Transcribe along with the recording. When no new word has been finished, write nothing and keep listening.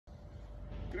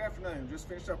afternoon. Just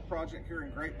finished up a project here in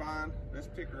Grapevine. This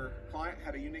particular client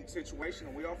had a unique situation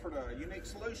and we offered a unique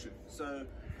solution. So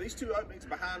these two openings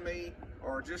behind me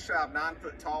are just shy of 9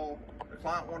 foot tall. The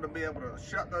client wanted to be able to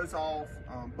shut those off,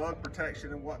 bug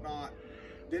protection and whatnot.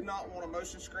 Did not want a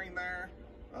motion screen there.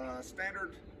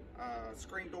 Standard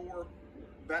screen door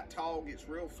that tall gets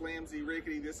real flimsy,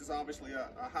 rickety. This is obviously a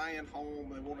high-end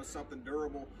home. They wanted something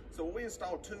durable. So we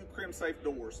installed 2 Crimsafe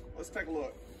doors. Let's take a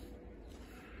look.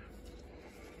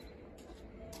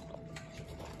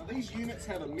 Now, these units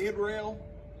have a mid-rail.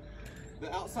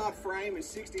 The outside frame is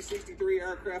 6063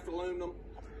 aircraft aluminum.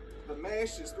 The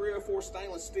mesh is 304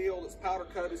 stainless steel that's powder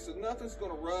coated, so nothing's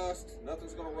gonna rust,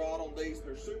 nothing's gonna rot on these.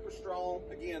 They're super strong.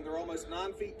 Again, they're almost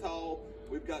 9 feet tall.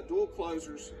 We've got dual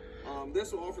closers.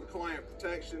 This will offer the client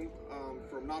protection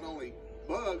from not only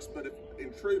bugs, but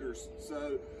intruders.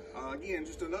 So again,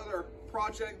 just another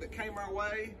project that came our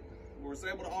way. We was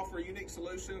able to offer a unique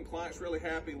solution. Client's really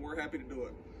happy and we're happy to do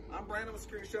it. I'm Brandon with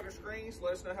Security Shutter Screens.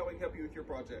 Let us know how we can help you with your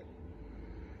project.